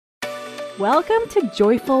Welcome to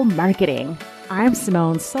Joyful Marketing. I'm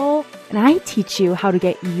Simone Seol, and I teach you how to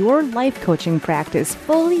get your life coaching practice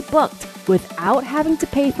fully booked without having to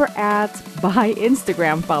pay for ads, buy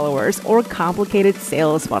Instagram followers, or complicated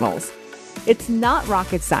sales funnels. It's not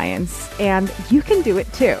rocket science, and you can do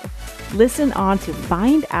it too. Listen on to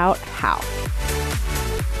find out how.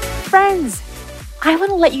 Friends, I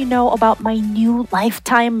want to let you know about my new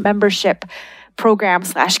lifetime membership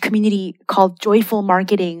program/community called Joyful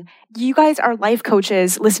Marketing. You guys are life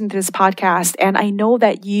coaches listening to this podcast, and I know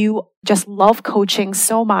that you just love coaching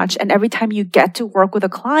so much. And every time you get to work with a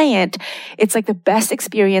client, it's like the best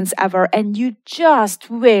experience ever. And you just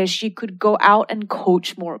wish you could go out and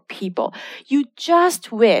coach more people. You just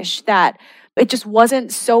wish that it just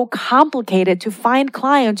wasn't so complicated to find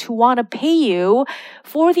clients who want to pay you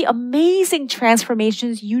for the amazing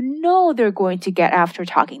transformations you know they're going to get after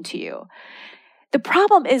talking to you. The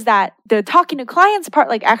problem is that the talking to clients part,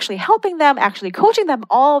 like actually helping them, actually coaching them,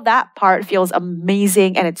 all that part feels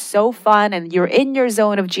amazing and it's so fun and you're in your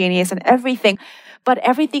zone of genius and everything. But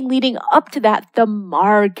everything leading up to that, the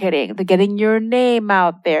marketing, the getting your name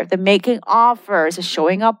out there, the making offers, the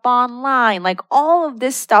showing up online, like all of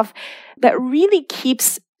this stuff that really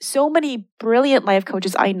keeps so many brilliant life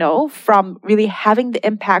coaches I know from really having the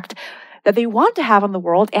impact that they want to have on the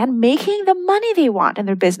world and making the money they want in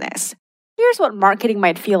their business. Here's what marketing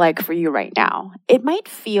might feel like for you right now. It might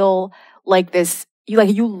feel like this,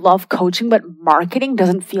 you love coaching, but marketing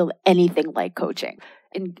doesn't feel anything like coaching.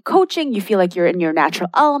 In coaching, you feel like you're in your natural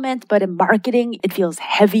element, but in marketing, it feels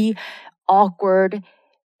heavy, awkward.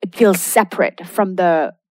 It feels separate from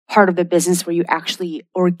the part of the business where you actually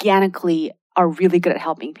organically are really good at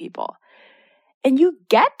helping people. And you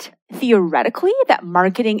get theoretically that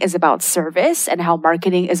marketing is about service and how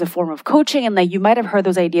marketing is a form of coaching. And like you might have heard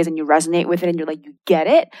those ideas and you resonate with it and you're like, you get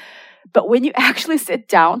it. But when you actually sit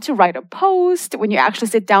down to write a post, when you actually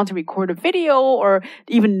sit down to record a video or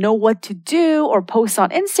even know what to do or post on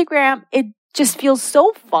Instagram, it just feels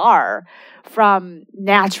so far from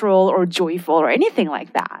natural or joyful or anything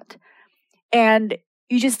like that. And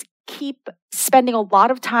you just keep spending a lot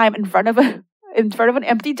of time in front of an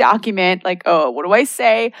empty document, like, oh, what do I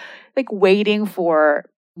say? Like waiting for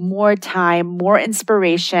more time, more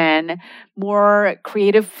inspiration, more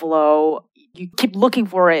creative flow. You keep looking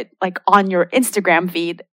for it like on your Instagram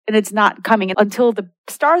feed and it's not coming until the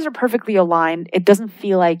stars are perfectly aligned. It doesn't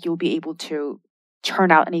feel like you'll be able to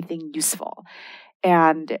churn out anything useful.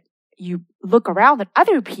 And you look around at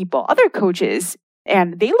other people, other coaches,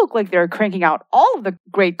 and they look like they're cranking out all of the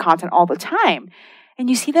great content all the time. And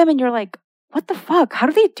you see them and you're like, what the fuck? How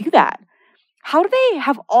do they do that? How do they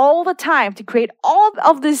have all the time to create all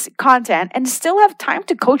of this content and still have time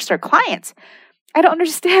to coach their clients? I don't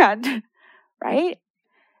understand, right?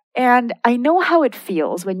 And I know how it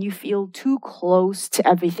feels when you feel too close to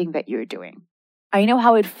everything that you're doing. I know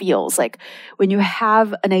how it feels like when you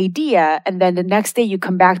have an idea and then the next day you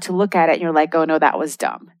come back to look at it and you're like, oh no, that was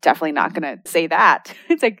dumb. Definitely not going to say that.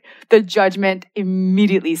 It's like the judgment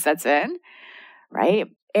immediately sets in, right?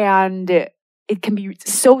 And it can be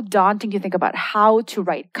so daunting to think about how to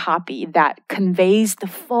write copy that conveys the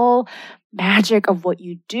full magic of what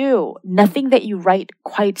you do. Nothing that you write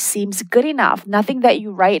quite seems good enough. Nothing that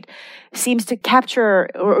you write seems to capture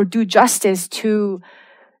or do justice to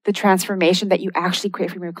the transformation that you actually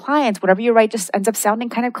create from your clients. Whatever you write just ends up sounding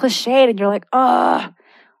kind of cliched and you're like, I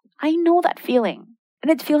know that feeling. And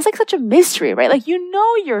it feels like such a mystery, right? Like, you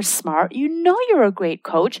know you're smart. You know you're a great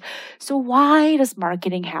coach. So why does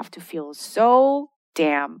marketing have to feel so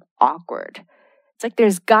damn awkward? It's like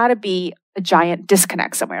there's got to be a giant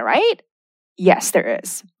disconnect somewhere, right? Yes, there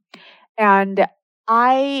is. And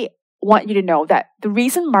I want you to know that the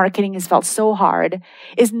reason marketing has felt so hard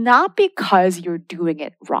is not because you're doing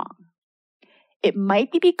it wrong. It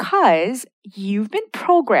might be because you've been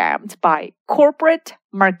programmed by corporate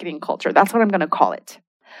marketing culture. That's what I'm going to call it.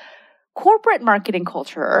 Corporate marketing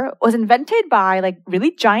culture was invented by like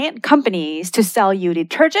really giant companies to sell you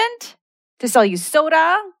detergent, to sell you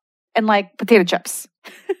soda, and like potato chips.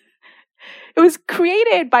 It was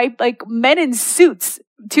created by like men in suits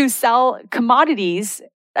to sell commodities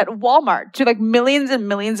at Walmart to like millions and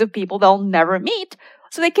millions of people they'll never meet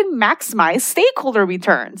so they can maximize stakeholder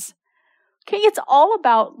returns. Okay, it's all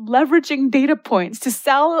about leveraging data points to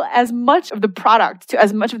sell as much of the product to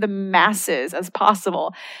as much of the masses as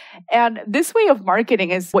possible. And this way of marketing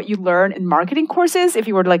is what you learn in marketing courses if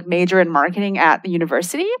you were to like major in marketing at the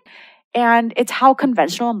university. And it's how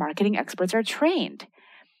conventional marketing experts are trained.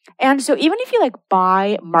 And so even if you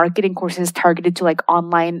buy marketing courses targeted to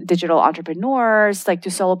online digital entrepreneurs, to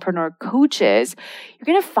solopreneur coaches, you're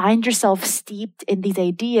going to find yourself steeped in these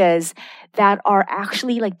ideas that are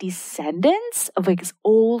actually descendants of this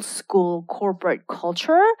old school corporate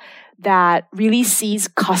culture that really sees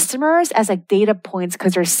customers as data points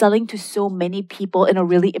because they're selling to so many people in a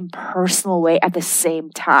really impersonal way at the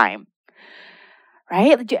same time.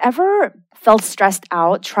 Right? Did you ever felt stressed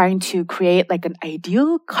out trying to create an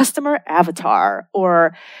ideal customer avatar,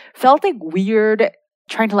 or felt weird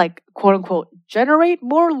trying to quote unquote generate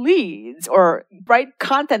more leads or write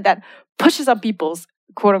content that pushes on people's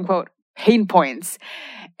quote unquote pain points?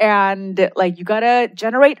 And you gotta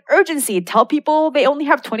generate urgency, tell people they only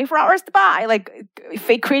have 24 hours to buy,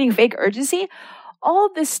 creating fake urgency. All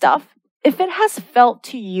of this stuff, if it has felt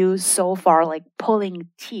to you so far like pulling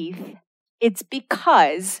teeth, it's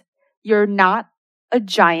because you're not a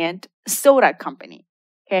giant soda company,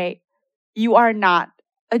 okay? You are not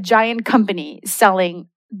a giant company selling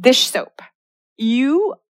dish soap.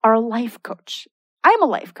 You are a life coach. I'm a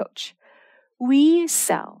life coach. We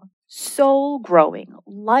sell soul-growing,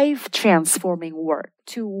 life-transforming work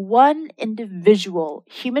to one individual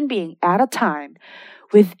human being at a time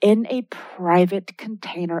within a private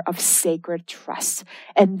container of sacred trust.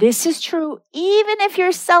 And this is true even if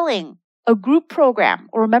you're selling a group program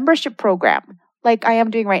or a membership program like I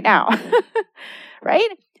am doing right now, right?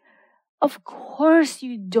 Of course,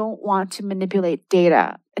 you don't want to manipulate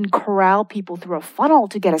data and corral people through a funnel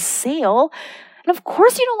to get a sale. And of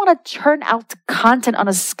course, you don't want to churn out content on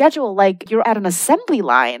a schedule like you're at an assembly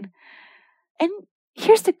line. And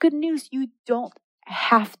here's the good news. You don't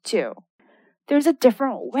have to. There's a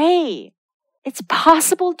different way. It's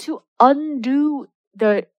possible to undo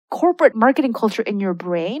the corporate marketing culture in your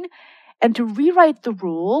brain and to rewrite the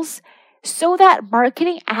rules so that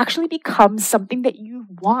marketing actually becomes something that you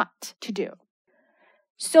want to do.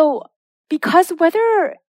 So, because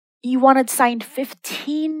whether you want to sign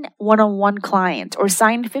 15 one-on-one clients or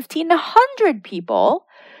sign 1,500 people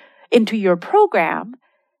into your program,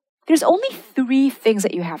 there's only 3 things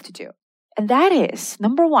that you have to do. And that is,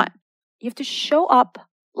 number 1, you have to show up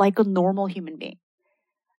like a normal human being.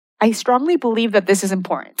 I strongly believe that this is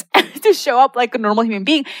important, to show up like a normal human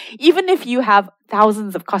being, even if you have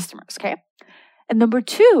thousands of customers, okay? And number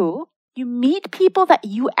 2, you meet people that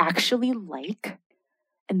you actually like.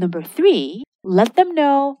 And number 3, let them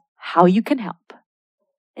know how you can help.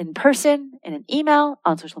 In person, in an email,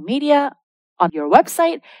 on social media, on your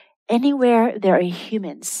website, anywhere there are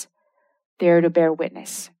humans there to bear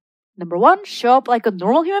witness. Number 1, show up like a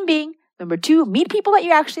normal human being. Number 2, meet people that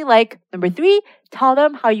you actually like. Number 3, tell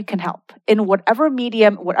them how you can help in whatever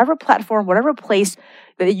medium, whatever platform, whatever place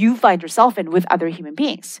that you find yourself in with other human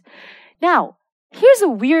beings. Now, here's a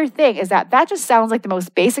weird thing is that just sounds like the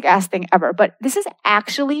most basic ass thing ever, but this is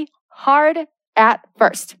actually hard at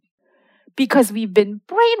first because we've been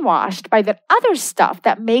brainwashed by that other stuff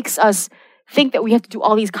that makes us think that we have to do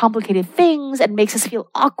all these complicated things and makes us feel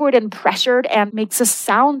awkward and pressured and makes us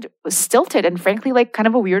sound stilted and frankly like kind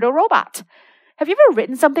of a weirdo robot. Have you ever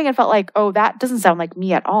written something and felt like, oh, that doesn't sound like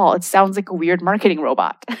me at all. It sounds like a weird marketing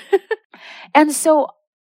robot. And so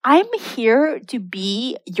I'm here to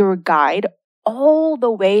be your guide all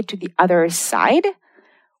the way to the other side,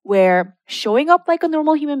 where showing up like a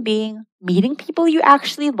normal human being, meeting people you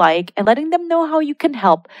actually like, and letting them know how you can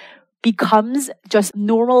help becomes just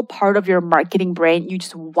normal part of your marketing brain. You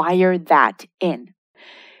just wire that in.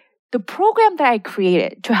 The program that I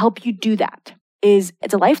created to help you do that it's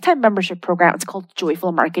a lifetime membership program. It's called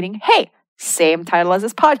Joyful Marketing. Hey, same title as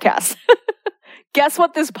this podcast. Guess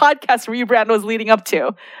what this podcast rebrand was leading up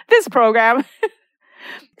to? This program.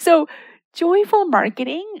 So Joyful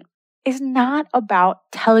Marketing is not about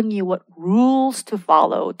telling you what rules to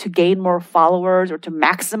follow to gain more followers or to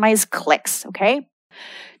maximize clicks, okay?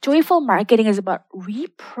 Joyful Marketing is about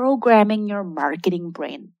reprogramming your marketing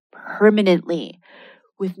brain permanently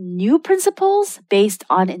with new principles based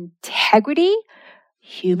on integrity,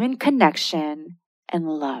 human connection, and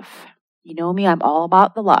love. You know me, I'm all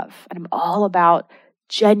about the love, and I'm all about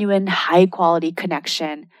genuine, high-quality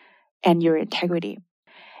connection and your integrity.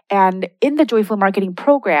 And in the Joyful Marketing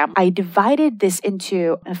program, I divided this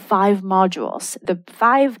into 5 modules, the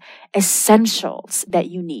 5 essentials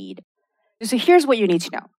that you need. So here's what you need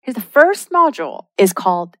to know. Here's the first module is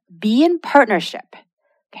called Be in Partnership.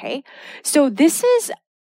 Okay. So this is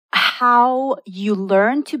how you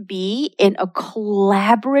learn to be in a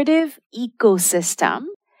collaborative ecosystem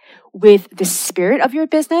with the spirit of your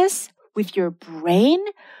business, with your brain,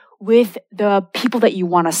 with the people that you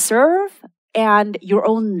want to serve, and your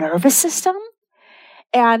own nervous system.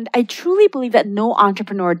 And I truly believe that no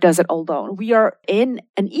entrepreneur does it alone. We are in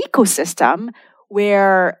an ecosystem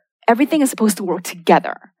where everything is supposed to work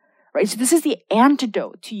together, right? So this is the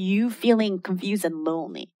antidote to you feeling confused and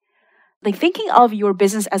lonely. Like thinking of your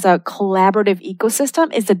business as a collaborative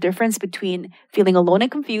ecosystem is the difference between feeling alone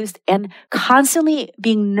and confused and constantly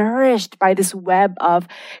being nourished by this web of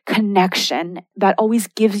connection that always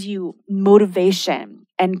gives you motivation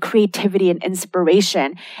and creativity and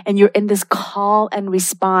inspiration. And you're in this call and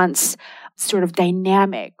response sort of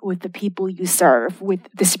dynamic with the people you serve, with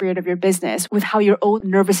the spirit of your business, with how your own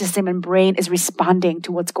nervous system and brain is responding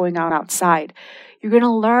to what's going on outside. You're going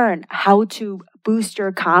to learn how to boost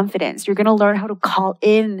your confidence. You're going to learn how to call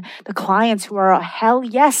in the clients who are a hell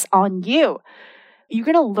yes on you. You're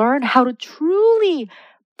going to learn how to truly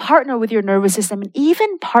partner with your nervous system and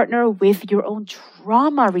even partner with your own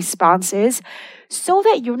trauma responses so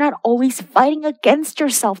that you're not always fighting against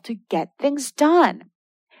yourself to get things done.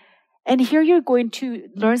 And here you're going to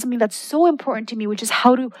learn something that's so important to me, which is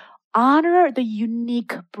how to honor the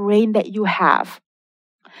unique brain that you have.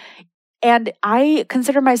 And I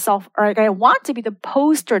consider myself, or I want to be the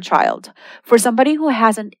poster child for somebody who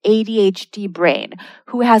has an ADHD brain,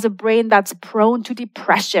 who has a brain that's prone to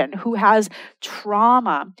depression, who has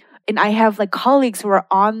trauma. And I have like colleagues who are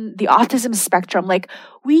on the autism spectrum. Like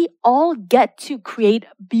we all get to create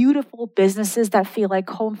beautiful businesses that feel like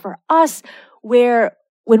home for us, where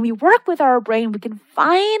when we work with our brain, we can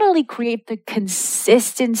finally create the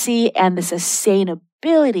consistency and the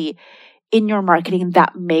sustainability in your marketing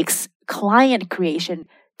that makes client creation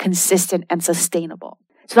consistent and sustainable.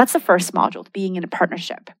 So that's the first module, being in a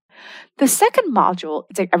partnership. The second module,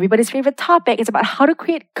 it's like everybody's favorite topic. It's about how to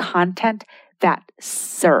create content that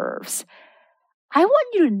serves. I want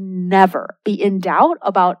you to never be in doubt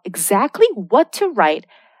about exactly what to write,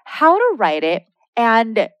 how to write it,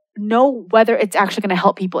 and know whether it's actually going to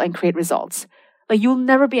help people and create results. Like you'll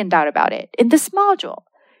never be in doubt about it. In this module,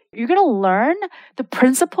 you're going to learn the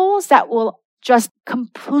principles that will just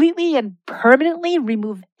completely and permanently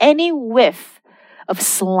remove any whiff of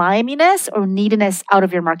sliminess or neediness out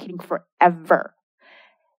of your marketing forever.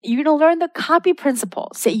 You're going to learn the copy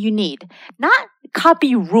principles that you need, not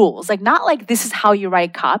copy rules, like not like this is how you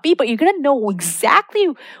write copy, but you're going to know exactly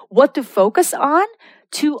what to focus on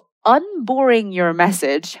to unboring your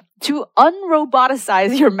message, to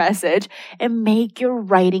unroboticize your message, and make your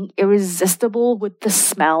writing irresistible with the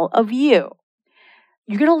smell of you.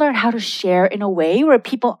 You're going to learn how to share in a way where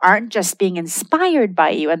people aren't just being inspired by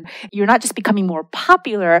you and you're not just becoming more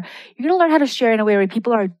popular. You're going to learn how to share in a way where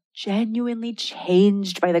people are genuinely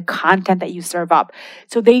changed by the content that you serve up.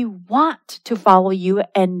 So they want to follow you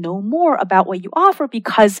and know more about what you offer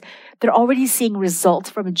because they're already seeing results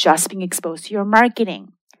from just being exposed to your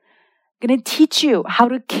marketing. I'm going to teach you how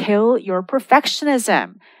to kill your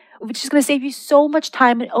perfectionism, which is going to save you so much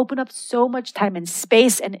time and open up so much time and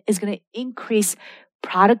space and is going to increase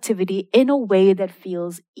productivity in a way that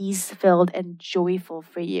feels ease-filled and joyful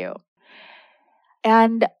for you.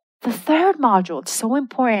 And the third module, it's so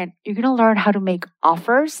important, you're going to learn how to make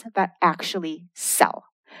offers that actually sell.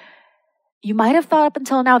 You might have thought up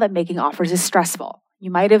until now that making offers is stressful. You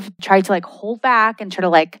might have tried to hold back and try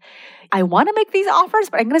to I want to make these offers,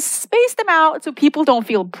 but I'm going to space them out so people don't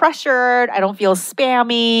feel pressured. I don't feel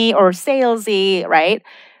spammy or salesy, right?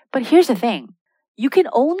 But here's the thing. You can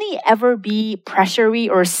only ever be pressury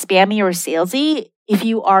or spammy or salesy if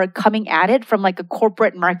you are coming at it from a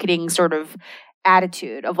corporate marketing sort of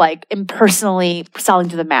attitude of impersonally selling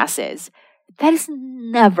to the masses. That is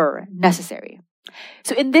never necessary.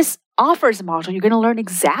 So in this offers module, you're going to learn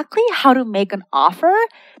exactly how to make an offer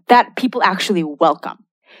that people actually welcome.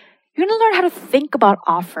 You're going to learn how to think about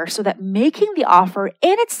offers so that making the offer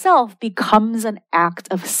in itself becomes an act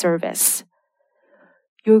of service.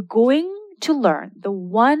 You're going to learn the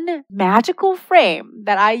one magical frame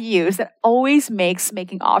that I use that always makes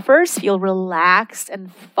making offers feel relaxed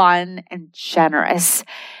and fun and generous.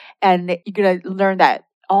 And you're going to learn that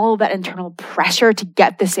all of that internal pressure to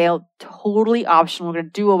get the sale, totally optional. We're going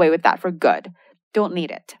to do away with that for good. Don't need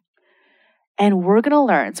it. And we're going to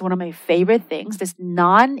learn, it's one of my favorite things, this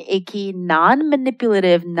non-icky,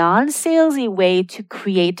 non-manipulative, non-salesy way to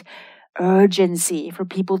create urgency for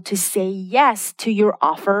people to say yes to your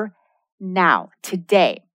offer now,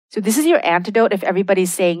 today. So this is your antidote if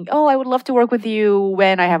everybody's saying, oh, I would love to work with you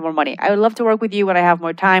when I have more money. I would love to work with you when I have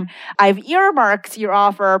more time. I've earmarked your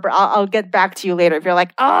offer, but I'll get back to you later. If you're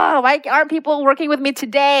like, oh, why aren't people working with me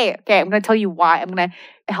today? Okay, I'm going to tell you why. I'm going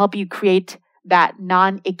to help you create that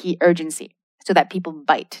non-icky urgency so that people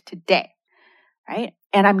bite today, right?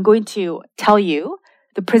 And I'm going to tell you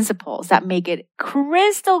the principles that make it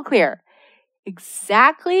crystal clear.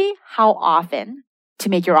 exactly how often to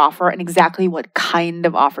make your offer and exactly what kind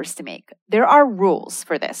of offers to make. There are rules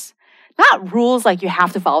for this. Not rules like you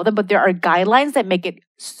have to follow them, but there are guidelines that make it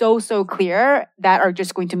so clear that are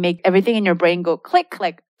just going to make everything in your brain go click,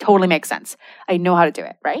 like totally makes sense. I know how to do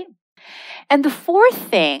it, right? And the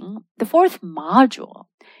fourth module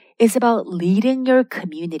is about leading your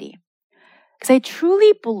community. Because I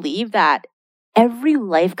truly believe that every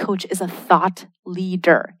life coach is a thought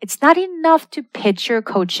leader. It's not enough to pitch your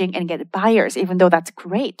coaching and get buyers, even though that's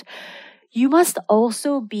great. You must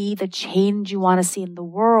also be the change you want to see in the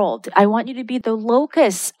world. I want you to be the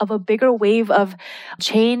locus of a bigger wave of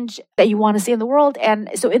change that you want to see in the world. And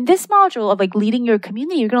so in this module of like leading your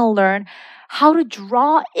community, you're going to learn how to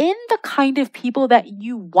draw in the kind of people that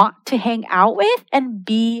you want to hang out with and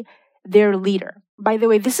be their leader. By the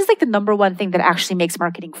way, this is like the number one thing that actually makes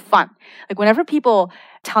marketing fun. Like whenever people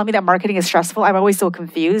tell me that marketing is stressful, I'm always so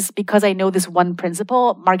confused because I know this one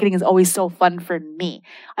principle. Marketing is always so fun for me.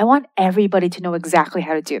 I want everybody to know exactly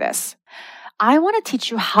how to do this. I want to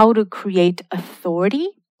teach you how to create authority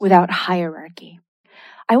without hierarchy.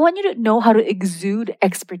 I want you to know how to exude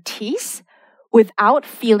expertise without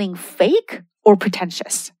feeling fake or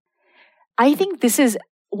pretentious. I think this is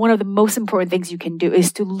one of the most important things you can do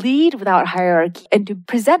is to lead without hierarchy and to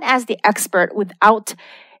present as the expert without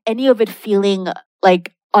any of it feeling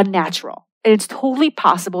like unnatural. And it's totally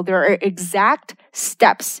possible. There are exact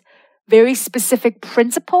steps, very specific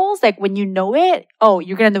principles. Like when you know it,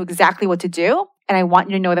 you're going to know exactly what to do. And I want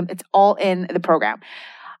you to know them. It's all in the program.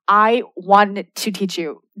 I want to teach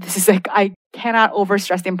you. This is like, I cannot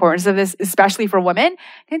overstress the importance of this, especially for women. I'm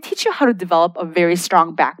going to teach you how to develop a very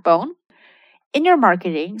strong backbone in your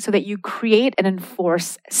marketing so that you create and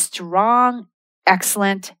enforce strong,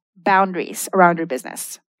 excellent boundaries around your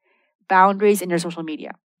business. Boundaries in your social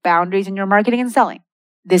media, boundaries in your marketing and selling.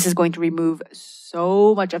 This is going to remove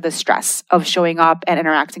so much of the stress of showing up and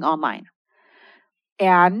interacting online.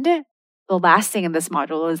 And the last thing in this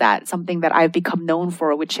module is that something that I've become known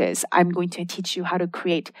for, which is I'm going to teach you how to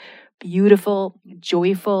create beautiful,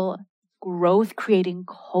 joyful, growth-creating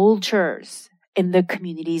cultures in the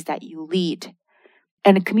communities that you lead.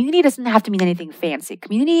 And a community doesn't have to mean anything fancy.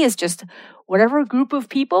 Community is just whatever group of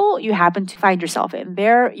people you happen to find yourself in.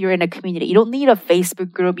 There, you're in a community. You don't need a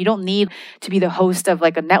Facebook group. You don't need to be the host of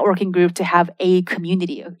like a networking group to have a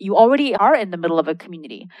community. You already are in the middle of a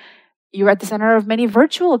community. You're at the center of many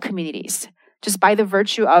virtual communities, just by the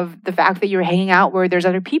virtue of the fact that you're hanging out where there's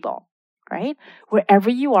other people, right? Wherever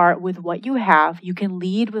you are with what you have, you can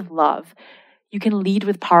lead with love. You can lead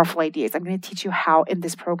with powerful ideas. I'm going to teach you how in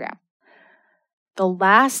this program. The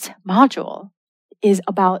last module is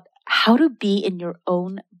about how to be in your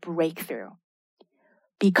own breakthrough.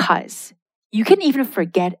 Because you can even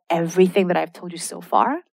forget everything that I've told you so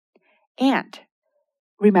far. And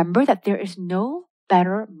remember that there is no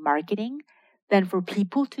better marketing than for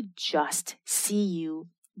people to just see you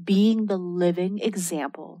being the living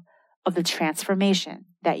example of the transformation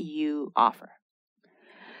that you offer.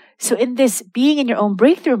 So in this being in your own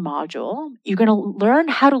breakthrough module, you're going to learn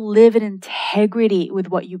how to live in integrity with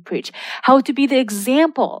what you preach, how to be the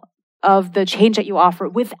example of the change that you offer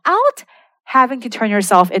without having to turn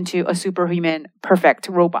yourself into a superhuman, perfect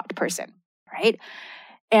robot person, right?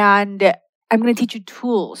 And I'm going to teach you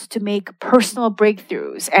tools to make personal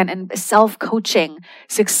breakthroughs and self-coaching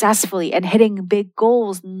successfully and hitting big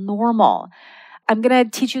goals normal. I'm going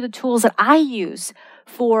to teach you the tools that I use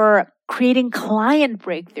for creating client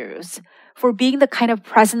breakthroughs, for being the kind of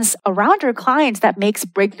presence around your clients that makes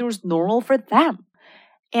breakthroughs normal for them.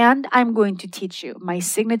 And I'm going to teach you my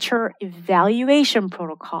signature evaluation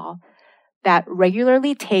protocol that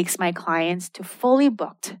regularly takes my clients to fully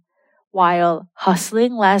booked while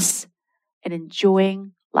hustling less and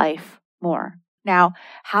enjoying life more. Now,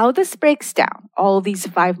 how this breaks down, all of these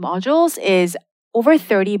 5 modules, is over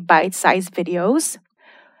 30 bite-sized videos.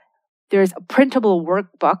 There's a printable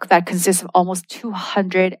workbook that consists of almost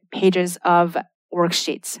 200 pages of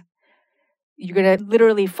worksheets. You're going to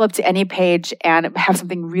literally flip to any page and have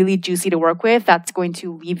something really juicy to work with that's going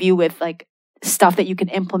to leave you with like stuff that you can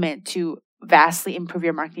implement to vastly improve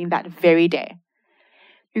your marketing that very day.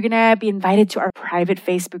 You're going to be invited to our private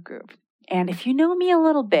Facebook group. And if you know me a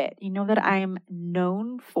little bit, you know that I'm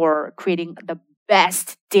known for creating the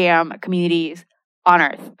best damn communities on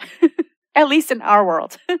earth, at least in our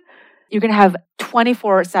world. You're going to have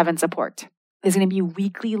 24/7 support. There's going to be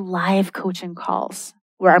weekly live coaching calls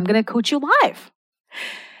where I'm going to coach you live.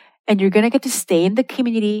 And you're going to get to stay in the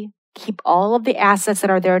community, keep all of the assets that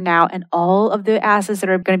are there now and all of the assets that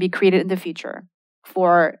are going to be created in the future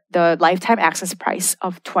for the lifetime access price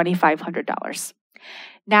of $2,500.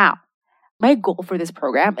 Now, My goal for this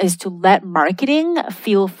program is to let marketing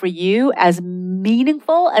feel for you as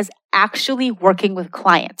meaningful as actually working with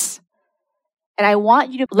clients. And I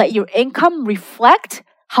want you to let your income reflect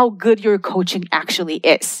how good your coaching actually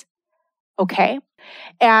is. Okay?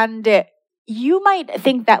 And you might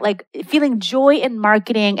think that like feeling joy in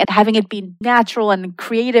marketing and having it be natural and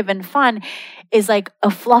creative and fun is like a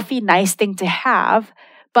fluffy, nice thing to have,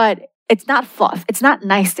 but it's not fluff. It's not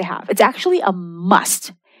nice to have. It's actually a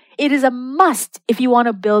must. It is a must if you want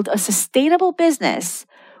to build a sustainable business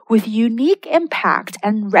with unique impact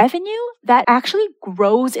and revenue that actually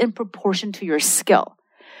grows in proportion to your skill.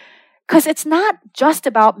 Because it's not just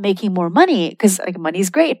about making more money, because like money is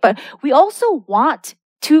great, but we also want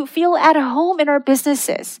to feel at home in our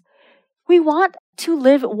businesses. We want to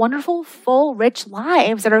live wonderful, full, rich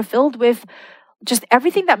lives that are filled with just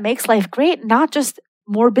everything that makes life great, not just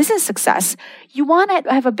more business success. You want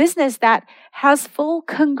to have a business that has full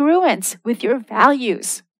congruence with your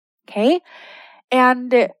values, okay?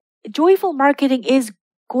 And joyful marketing is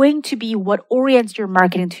going to be what orients your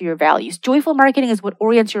marketing to your values. Joyful marketing is what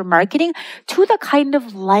orients your marketing to the kind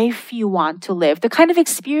of life you want to live, the kind of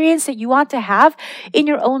experience that you want to have in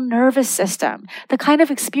your own nervous system, the kind of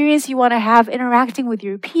experience you want to have interacting with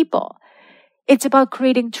your people. It's about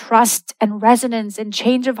creating trust and resonance and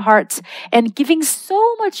change of hearts and giving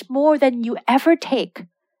so much more than you ever take.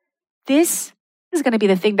 This is going to be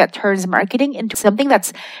the thing that turns marketing into something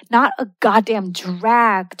that's not a goddamn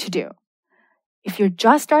drag to do. If you're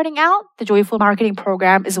just starting out, the Joyful Marketing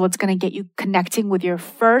Program is what's going to get you connecting with your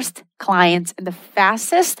first clients in the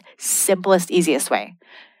fastest, simplest, easiest way.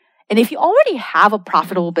 And if you already have a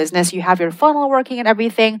profitable business, you have your funnel working and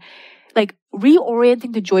everything, like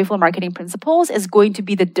reorienting to joyful marketing principles is going to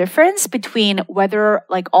be the difference between whether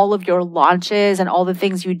like all of your launches and all the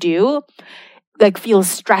things you do like feel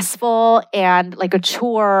stressful and like a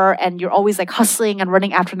chore and you're always like hustling and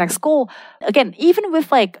running after the next goal. Again, even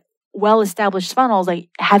with like well-established funnels, like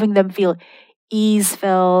having them feel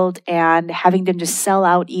ease-filled and having them just sell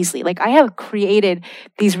out easily. Like I have created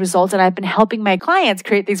these results and I've been helping my clients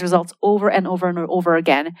create these results over and over and over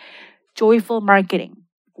again. Joyful marketing,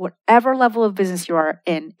 whatever level of business you are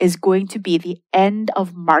in, is going to be the end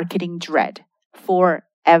of marketing dread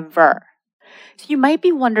forever. So you might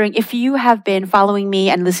be wondering, if you have been following me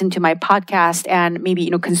and listened to my podcast and maybe,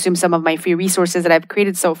 consume some of my free resources that I've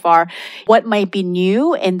created so far, what might be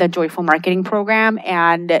new in the Joyful Marketing Program?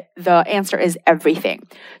 And the answer is everything.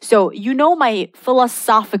 So my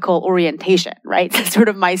philosophical orientation, right? Sort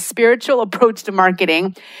of my spiritual approach to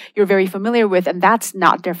marketing, you're very familiar with, and that's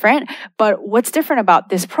not different. But what's different about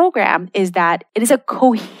this program is that it is a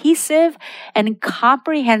cohesive and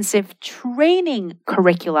comprehensive training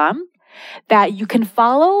curriculum that you can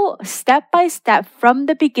follow step by step from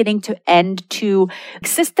the beginning to end to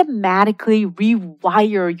systematically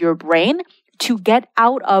rewire your brain to get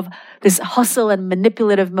out of this hustle and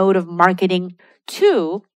manipulative mode of marketing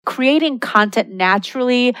to creating content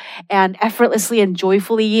naturally and effortlessly and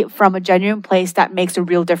joyfully from a genuine place that makes a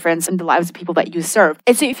real difference in the lives of people that you serve.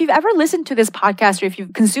 And so if you've ever listened to this podcast or if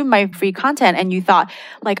you've consumed my free content and you thought,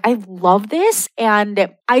 like, I love this and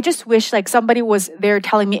I just wish like somebody was there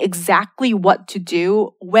telling me exactly what to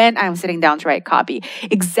do when I'm sitting down to write copy,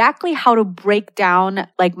 exactly how to break down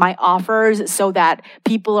like my offers so that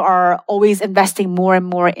people are always investing more and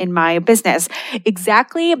more in my business,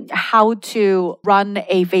 exactly how to run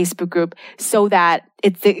a Facebook group so that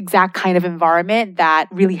it's the exact kind of environment that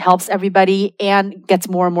really helps everybody and gets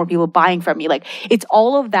more and more people buying from me. Like it's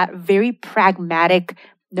all of that very pragmatic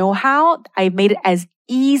know-how. I've made it as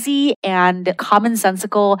easy and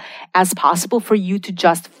commonsensical as possible for you to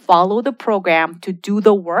just follow the program, to do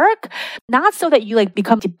the work, not so that you like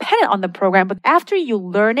become dependent on the program, but after you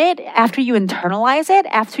learn it, after you internalize it,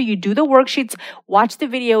 after you do the worksheets, watch the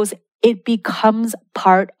videos, it becomes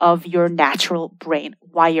part of your natural brain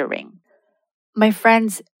wiring. My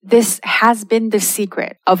friends, this has been the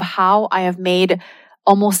secret of how I have made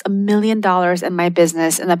almost $1 million in my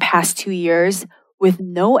business in the past 2 years with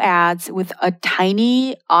no ads, with a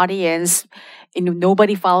tiny audience,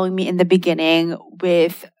 nobody following me in the beginning,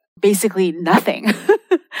 with basically nothing,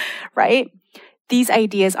 right? These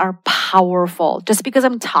ideas are powerful. Just because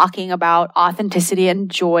I'm talking about authenticity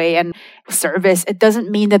and joy and service, it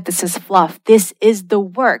doesn't mean that this is fluff. This is the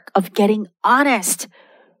work of getting honest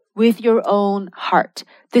with your own heart.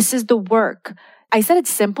 This is the work. I said it's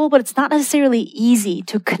simple, but it's not necessarily easy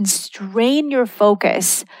to constrain your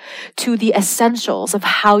focus to the essentials of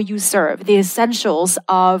how you serve, the essentials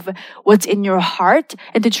of what's in your heart,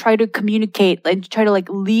 and to try to communicate and try to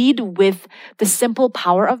lead with the simple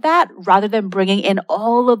power of that rather than bringing in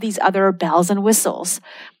all of these other bells and whistles.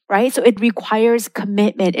 right? So it requires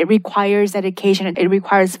commitment, it requires dedication, it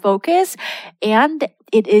requires focus, and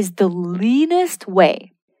it is the leanest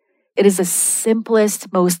way. It is the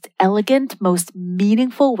simplest, most elegant, most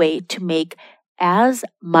meaningful way to make as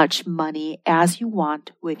much money as you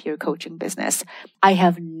want with your coaching business. I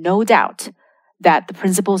have no doubt that the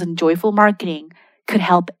principles in joyful marketing could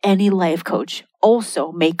help any life coach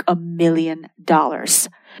also make $1 million.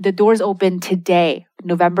 The doors open today,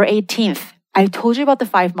 November 18th. I told you about the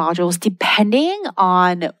 5 modules depending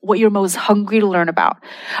on what you're most hungry to learn about,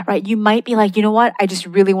 right? You might be like, you know what? I just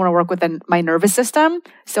really want to work with my nervous system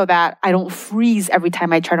so that I don't freeze every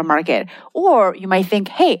time I try to market. Or you might think,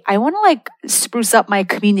 hey, I want to spruce up my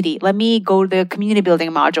community. Let me go to the community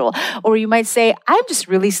building module. Or you might say, I'm just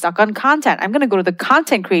really stuck on content. I'm going to go to the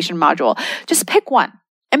content creation module. Just pick one.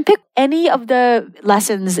 And pick any of the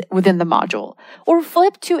lessons within the module. Or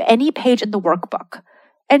flip to any page in the workbook.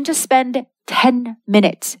 And just spend 10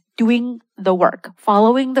 minutes doing the work,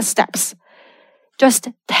 following the steps. Just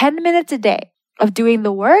 10 minutes a day of doing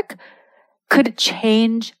the work could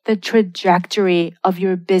change the trajectory of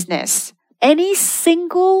your business. Any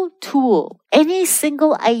single tool, any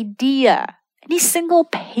single idea, any single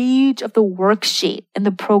page of the worksheet in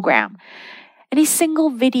the program, any single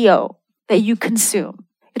video that you consume,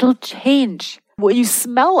 it'll change what you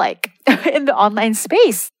smell like in the online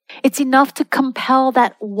space. It's enough to compel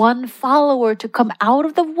that one follower to come out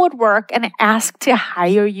of the woodwork and ask to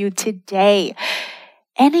hire you today.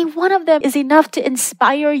 Any one of them is enough to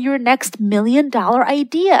inspire your next $1 million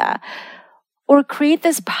idea or create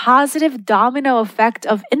this positive domino effect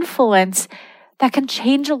of influence that can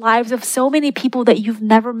change the lives of so many people that you've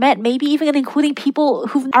never met, maybe even including people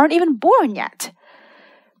who aren't even born yet.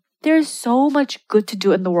 There's so much good to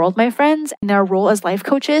do in the world, my friends, in our role as life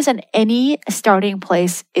coaches, and any starting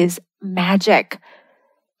place is magic.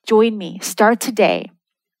 Join me. Start today.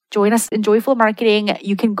 Join us in Joyful Marketing.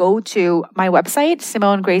 You can go to my website,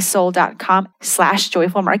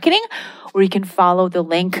 SimoneGraceSoul.com/joyful marketing, or you can follow the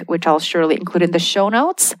link, which I'll surely include in the show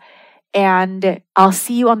notes. And I'll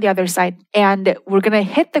see you on the other side. And we're going to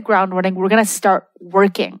hit the ground running. We're going to start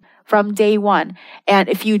working from day one. And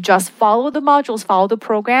if you just follow the modules, follow the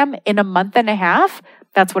program in a month and a half,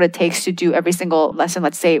 that's what it takes to do every single lesson,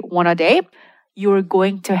 let's say one a day, you're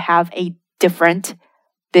going to have a different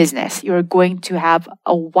business. You're going to have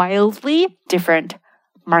a wildly different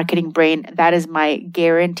marketing brain. That is my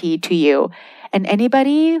guarantee to you. And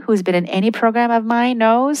anybody who's been in any program of mine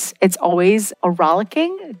knows it's always a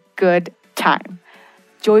rollicking good time.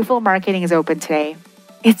 Joyful Marketing is open today.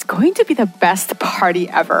 It's going to be the best party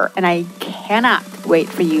ever, and I cannot wait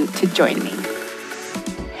for you to join me.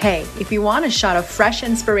 Hey, if you want a shot of fresh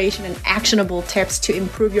inspiration and actionable tips to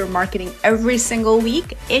improve your marketing every single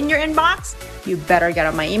week in your inbox, you better get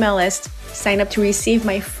on my email list. Sign up to receive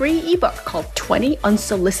my free ebook called 20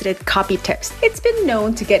 Unsolicited Copy Tips. It's been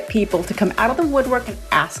known to get people to come out of the woodwork and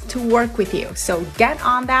ask to work with you. So get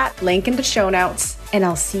on that, link in the show notes, and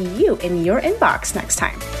I'll see you in your inbox next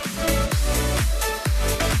time.